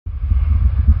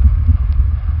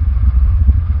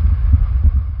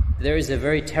There is a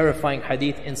very terrifying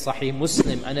hadith in Sahih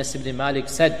Muslim. Anas ibn Malik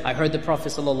said, I heard the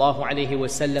Prophet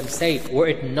ﷺ say, were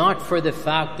it not for the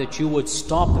fact that you would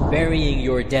stop burying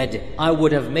your dead, I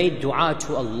would have made dua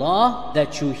to Allah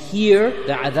that you hear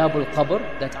the adhab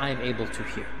al-qabr that I am able to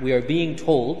hear. We are being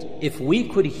told, if we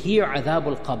could hear adhab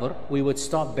al-qabr, we would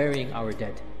stop burying our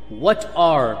dead. What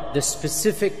are the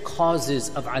specific causes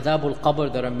of adhab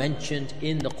al-qabr that are mentioned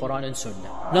in the Quran and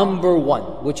Sunnah? Number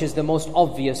one, which is the most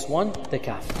obvious one, the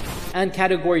kafir. And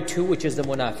category two, which is the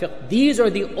munafiq. These are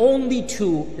the only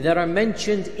two that are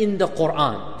mentioned in the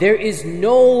Quran. There is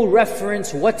no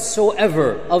reference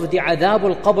whatsoever of the adhab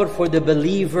al-qabr for the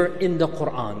believer in the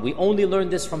Quran. We only learn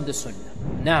this from the Sunnah.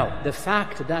 Now, the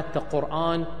fact that the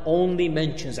Quran only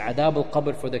mentions adhab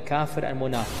al-qabr for the kafir and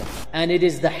munafiq, and it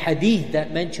is the hadith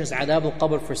that mentions adhab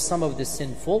al-qabr for some of the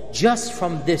sinful, just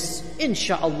from this,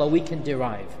 inshallah, we can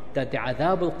derive that the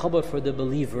adhab al-qabr for the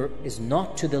believer is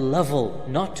not to the level,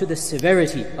 not to the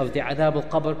severity of the adhab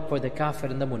al-qabr for the kafir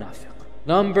and the munafiq.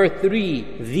 Number three,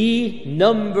 the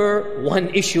number one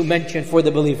issue mentioned for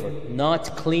the believer,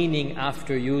 not cleaning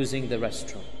after using the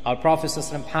restroom. Our Prophet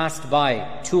ﷺ passed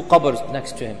by two qabrs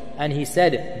next to him, and he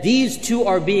said, these two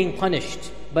are being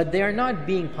punished, but they are not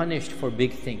being punished for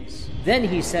big things. Then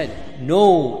he said,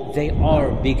 no, they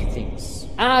are big things.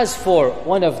 As for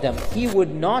one of them, he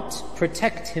would not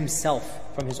protect himself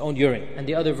from his own urine. And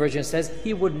the other version says,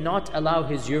 he would not allow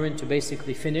his urine to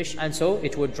basically finish, and so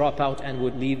it would drop out and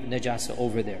would leave najasa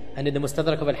over there. And in the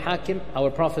Mustadrak of Al-Hakim, our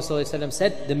Prophet ﷺ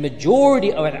said, the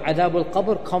majority of adhab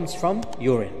al-qabr comes from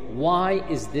urine. Why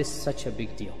is this such a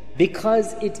big deal?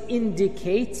 Because it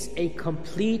indicates a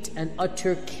complete and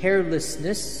utter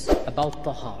carelessness about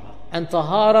tahara. And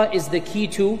tahara is the key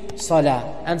to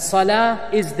salah. And salah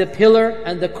is the pillar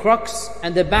and the crux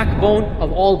and the backbone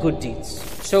of all good deeds.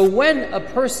 So when a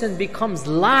person becomes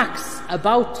lax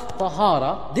about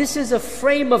tahara, this is a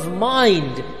frame of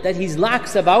mind that he's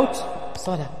lax about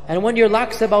salah. And when you're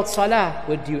lax about salah,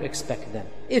 what do you expect then?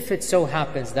 If it so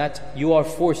happens that you are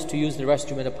forced to use the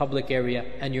restroom in a public area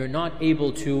and you're not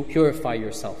able to purify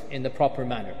yourself in the proper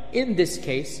manner, in this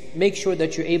case, make sure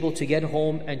that you're able to get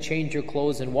home and change your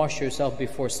clothes and wash yourself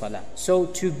before salah. So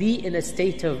to be in a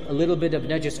state of a little bit of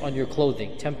najis on your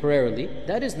clothing temporarily,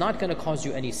 that is not going to cause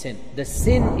you any sin. The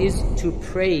sin is to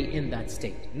pray in that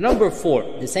state. Number four,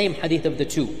 the same hadith of the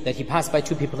two, that he passed by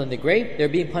two people in the grave. They're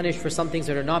being punished for some things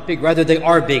that are not big, rather they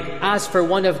are big. As for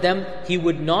one of them, he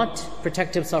would not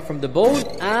protect himself from the bone.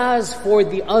 As for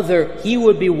the other, he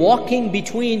would be walking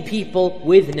between people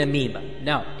with namima.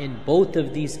 Now, in both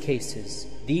of these cases,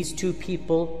 these two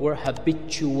people were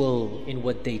habitual in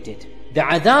what they did. The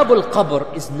adhab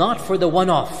al-qabr is not for the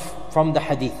one-off from the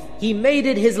hadith. He made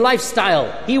it his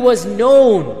lifestyle. He was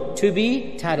known to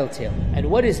be tattletale.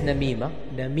 And what is namima?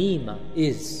 Namima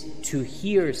is to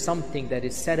hear something that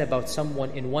is said about someone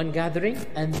in one gathering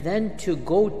and then to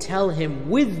go tell him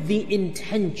with the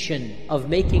intention of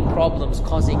making problems,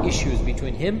 causing issues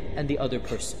between him and the other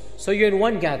person. So you're in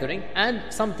one gathering and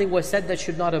something was said that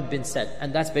should not have been said,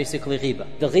 and that's basically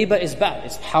ghiba. The ghiba is bad,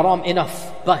 it's haram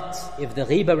enough, but if the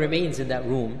ghiba remains in that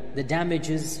room, the damage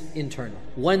is internal.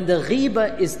 When the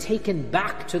ghiba is taken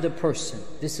back to the person,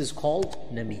 this is called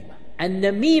namima. And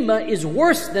namima is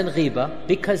worse than ghiba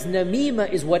because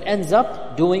namima is what ends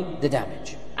up doing the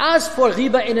damage. As for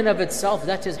ghiba in and of itself,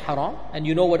 that is haram. And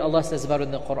you know what Allah says about it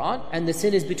in the Quran. And the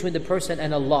sin is between the person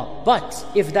and Allah. But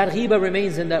if that ghiba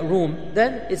remains in that room,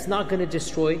 then it's not going to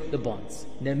destroy the bonds.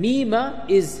 Namima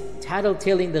is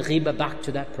tattletaling the ghiba back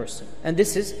to that person. And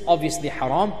this is obviously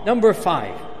haram. Number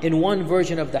five, in one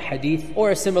version of the hadith,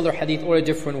 or a similar hadith, or a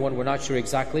different one, we're not sure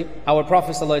exactly, our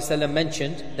Prophet ﷺ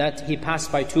mentioned that he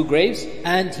passed by two graves,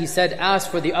 and he said, as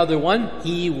for the other one,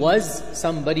 he was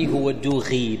somebody who would do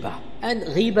ghiba. And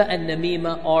ghiba and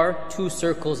namima are two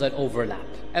circles that overlap.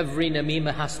 Every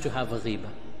namima has to have a ghiba.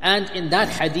 And in that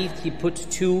hadith, he put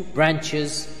two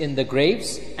branches in the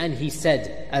graves, and he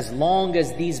said, as long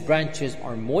as these branches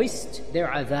are moist, their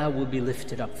adhab will be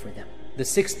lifted up for them. The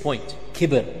sixth point,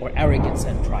 kibr, or arrogance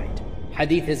and pride.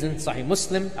 Hadith is in Sahih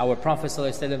Muslim. Our Prophet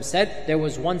ﷺ said, there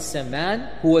was once a man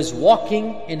who was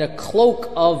walking in a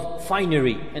cloak of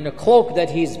finery, in a cloak that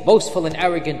he's boastful and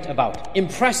arrogant about,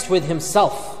 impressed with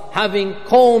himself, having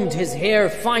combed his hair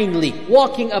finely,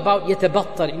 walking about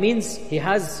yatabattar. It means he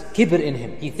has kibr in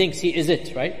him. He thinks he is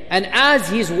it, right? And as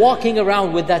he's walking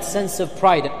around with that sense of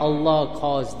pride, Allah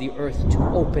caused the earth to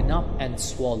open up and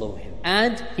swallow him.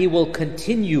 And he will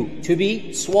continue to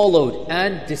be swallowed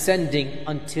and descending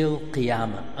until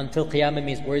Qiyamah. Until Qiyamah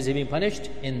means where is he being punished?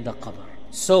 In the qabr.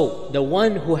 So the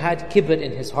one who had kibr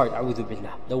in his heart, a'udhu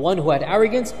billah, the one who had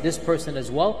arrogance, this person as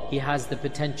well, he has the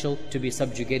potential to be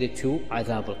subjugated to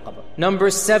adhab al-qabr. Number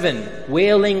 7,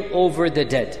 wailing over the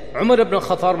dead. Umar ibn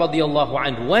Khattab radiyallahu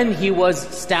anhu, when he was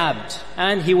stabbed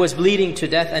and he was bleeding to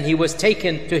death and he was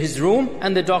taken to his room,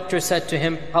 and the doctor said to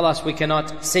him, "Alas, we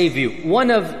cannot save you." One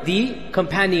of the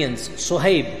companions,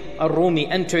 Suhaib Ar-Rumi,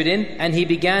 entered in and he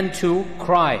began to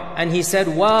cry. And he said,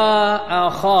 "Wa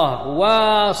akha,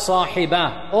 wa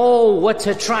sahiba. Oh, what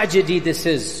a tragedy this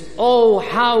is. Oh,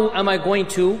 how am I going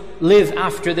to live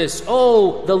after this?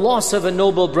 Oh, the loss of a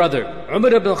noble brother."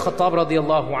 Umar ibn Khattab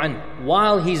radiyallahu anhu,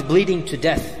 while he's bleeding to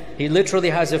death, he literally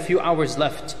has a few hours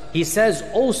left. He says,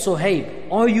 "Oh Suhaib,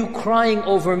 are you crying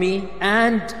over me?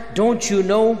 And don't you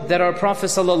know that our Prophet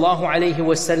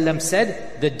ﷺ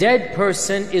said, the dead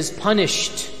person is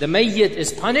punished, the mayyit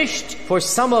is punished for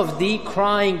some of the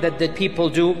crying that the people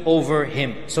do over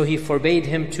him." So he forbade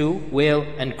him to wail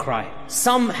and cry.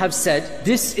 Some have said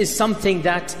this is something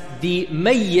that the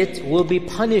mayyit will be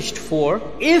punished for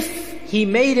if he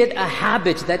made it a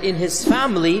habit that in his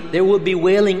family there will be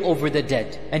wailing over the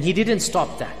dead. And he didn't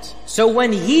stop that. So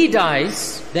when he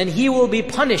dies, then he will be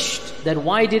punished. That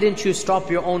why didn't you stop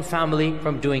your own family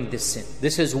from doing this sin?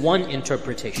 This is one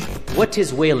interpretation. What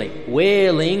is wailing?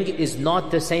 Wailing is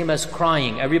not the same as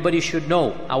crying. Everybody should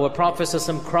know. Our Prophet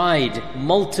ﷺ cried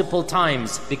multiple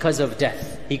times because of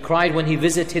death. He cried when he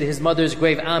visited his mother's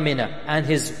grave, Amina, and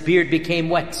his beard became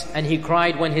wet. And he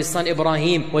cried when his son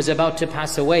Ibrahim was about to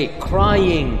pass away.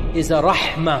 Crying is a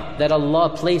rahmah that Allah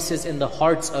places in the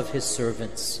hearts of His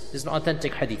servants. This is an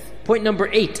authentic hadith. Point number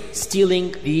 8,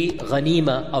 stealing the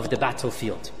ghanima of the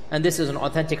battlefield. And this is an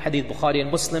authentic hadith, Bukhari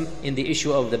and Muslim, in the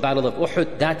issue of the battle of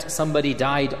Uhud, that somebody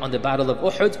died on the battle of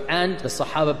Uhud, and the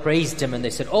Sahaba praised him and they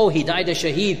said, "Oh, he died a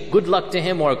shaheed, good luck to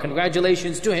him," or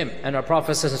 "Congratulations to him." And our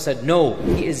Prophet said, "No,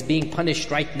 he is being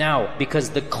punished right now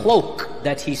because the cloak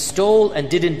that he stole and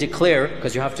didn't declare,"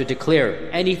 because you have to declare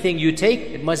anything you take,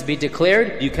 it must be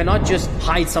declared. You cannot just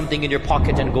hide something in your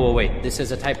pocket and go away. This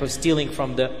is a type of stealing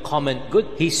from the common good.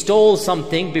 He stole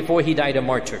something before he died a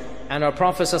martyr. And our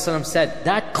Prophet ﷺ said,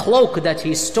 that cloak that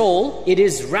he stole, it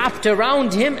is wrapped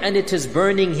around him and it is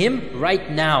burning him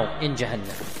right now in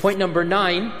Jahannam. Point number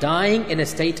 9, dying in a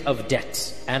state of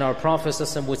debt. And our Prophet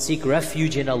ﷺ would seek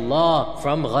refuge in Allah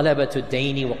from غَلَبَةُ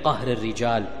الدَّيْنِ وَقَهْرِ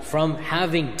الرِّجَالِ, from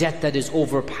having debt that is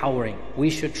overpowering.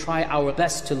 We should try our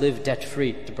best to live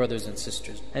debt-free, to brothers and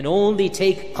sisters. And only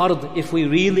take qard if we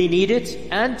really need it,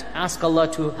 and ask Allah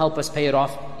to help us pay it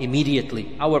off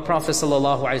immediately. Our Prophet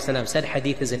ﷺ said,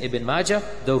 hadith is in Ibn Majah,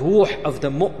 the ruh of the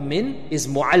mu'min is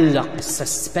mu'allaq, is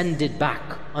suspended back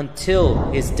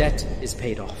until his debt is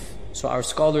paid off. So our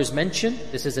scholars mention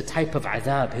this is a type of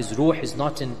adhab. His ruh is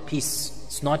not in peace.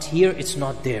 It's not here, it's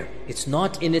not there. It's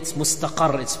not in its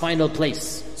mustaqar, its final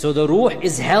place. So the ruh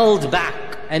is held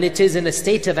back and it is in a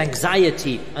state of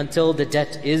anxiety until the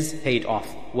debt is paid off.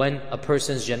 When a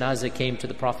person's janazah came to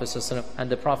the Prophet ﷺ and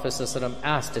the Prophet ﷺ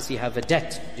asked, does he have a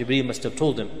debt? Jibreel must have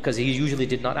told him, because he usually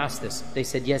did not ask this. They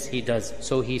said, yes, he does.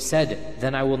 So he said,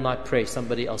 then I will not pray,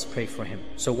 somebody else pray for him.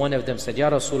 So one of them said, Ya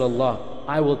Rasulullah,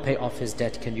 I will pay off his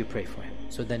debt, can you pray for him?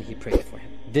 So then he prayed for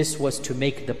him. This was to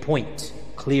make the point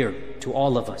clear to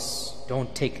all of us.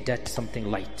 Don't take debt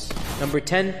something light. Number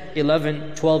 10,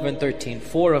 11, 12 and 13.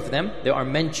 4 of them, they are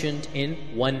mentioned in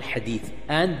one hadith.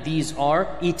 And these are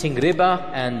eating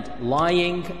riba and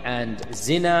lying and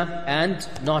zina and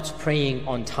not praying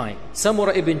on time.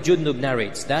 Samura ibn Jundub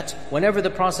narrates that whenever the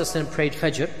Prophet prayed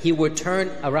Fajr, he would turn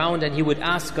around and he would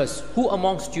ask us, who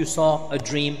amongst you saw a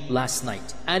dream last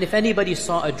night? And if anybody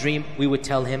saw a dream, we would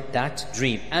tell him that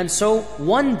dream. And so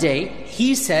one day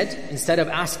he said, instead of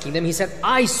asking them, he said,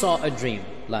 I saw a dream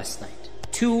last night.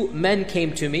 2 men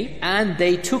came to me and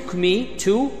they took me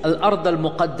to Al-Ard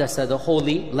al-Muqaddasa, the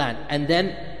holy land. And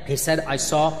then he said, I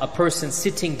saw a person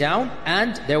sitting down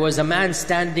and there was a man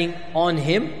standing on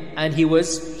him and he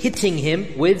was hitting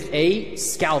him with a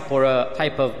scalp or a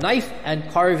type of knife and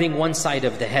carving one side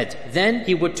of the head. Then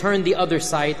he would turn the other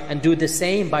side and do the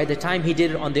same. By the time he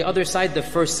did it on the other side, the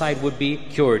first side would be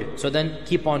cured. So then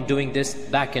keep on doing this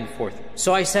back and forth.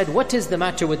 So I said, what is the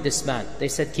matter with this man? They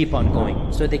said, keep on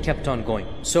going. So they kept on going.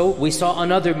 So we saw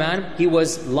another man, he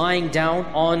was lying down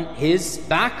on his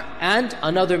back and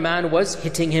another man was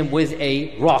hitting him with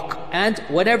a rock. And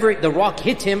whenever the rock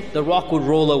hit him, the rock would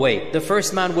roll away. The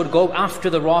first man would go after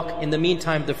the rock. In the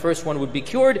meantime, the first one would be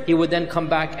cured. He would then come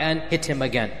back and hit him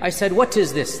again. I said, what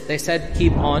is this? They said,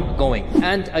 keep on going.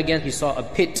 And again, he saw a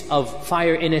pit of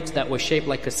fire in it that was shaped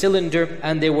like a cylinder.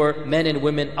 And there were men and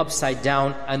women upside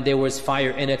down and there was fire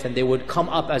fire in it, and they would come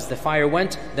up as the fire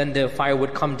went, then the fire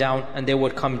would come down, and they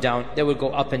would come down, they would go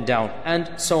up and down, and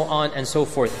so on and so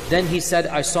forth. Then he said,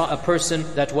 I saw a person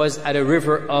that was at a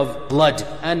river of blood,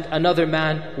 and another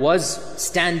man was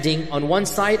standing on one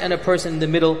side and a person in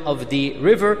the middle of the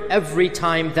river. Every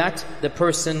time that the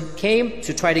person came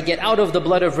to try to get out of the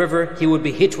blood of river, he would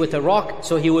be hit with a rock,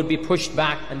 so he would be pushed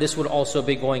back, and this would also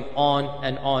be going on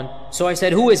and on. So I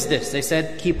said, who is this? They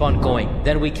said, keep on going.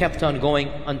 Then we kept on going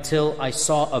until I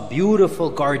saw a beautiful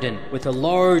garden with a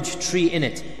large tree in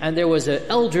it, and there was an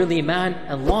elderly man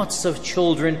and lots of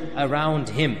children around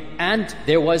him, and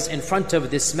there was in front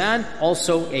of this man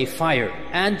also a fire.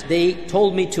 And they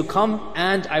told me to come,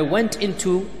 and I went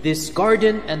into this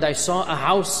garden and I saw a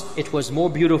house. It was more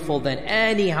beautiful than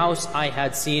any house I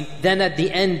had seen. Then at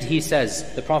the end he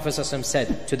says, the Prophet ﷺ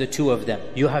said to the two of them,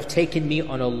 you have taken me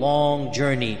on a long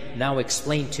journey, now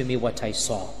explain to me what I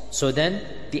saw. So then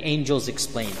the angels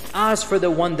explained, as for the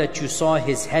one that you saw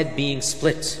his head being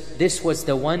split, this was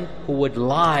the one who would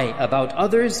lie about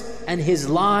others, and his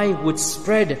lie would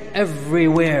spread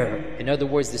everywhere. In other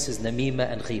words, this is namima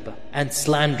and ghiba, and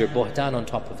slander, buhtan on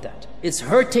top of that. It's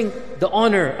hurting the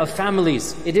honor of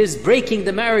families. It is breaking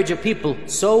the marriage of people.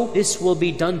 So this will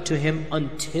be done to him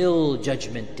until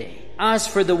Judgment Day. As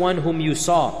for the one whom you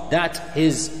saw, that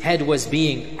his head was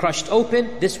being crushed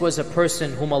open, this was a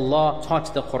person whom Allah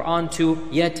taught the Quran to,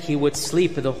 yet he would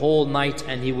sleep the whole night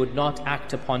and he would not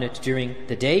act upon it during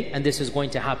the day, and this is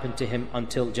going to happen to him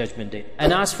until Judgment Day.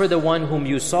 And as for the one whom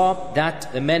you saw,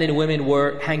 that the men and women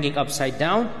were hanging upside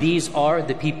down, these are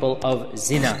the people of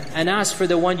zina. And as for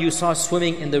the one you saw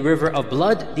swimming in the river of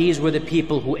blood, these were the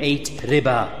people who ate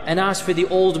riba. And as for the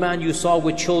old man you saw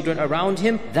with children around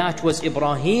him, that was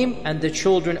Ibrahim, and the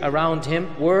children around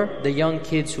him were the young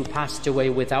kids who passed away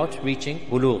without reaching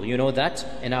bulugh. You know that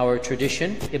in our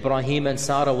tradition, Ibrahim and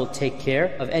Sarah will take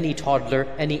care of any toddler,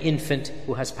 any infant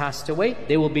who has passed away.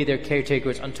 They will be their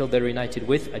caretakers until they're united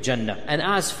with a Jannah. And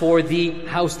as for the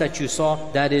house that you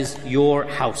saw, that is your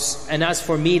house. And as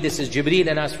for me, this is Jibreel,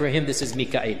 and as for him, this is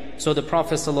Mikael. So the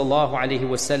Prophet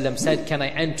ﷺ said, can I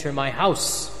enter my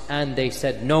house? And they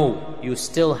said, no, you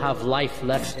still have life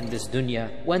left in this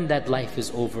dunya. When that life is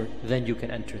over, then you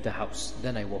can enter the house.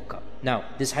 Then I woke up. Now,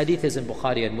 this hadith is in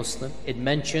Bukhari and Muslim. It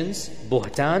mentions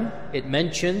buhtan, it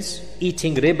mentions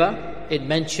eating riba, it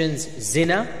mentions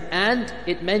zina, and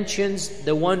it mentions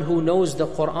the one who knows the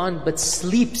Quran but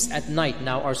sleeps at night.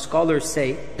 Now, our scholars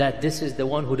say that this is the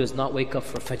one who does not wake up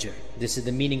for Fajr. This is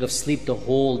the meaning of sleep the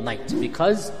whole night,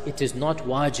 because it is not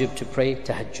wajib to pray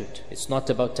tahajjud. It's not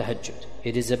about tahajjud.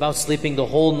 It is about sleeping the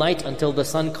whole night until the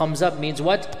sun comes up. Means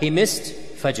what? He missed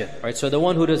Fajr. Right? So the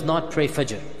one who does not pray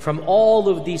Fajr. From all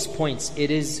of these points, it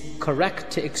is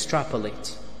correct to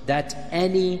extrapolate that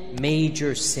any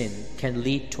major sin can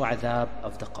lead to adhab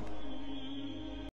of the qabr.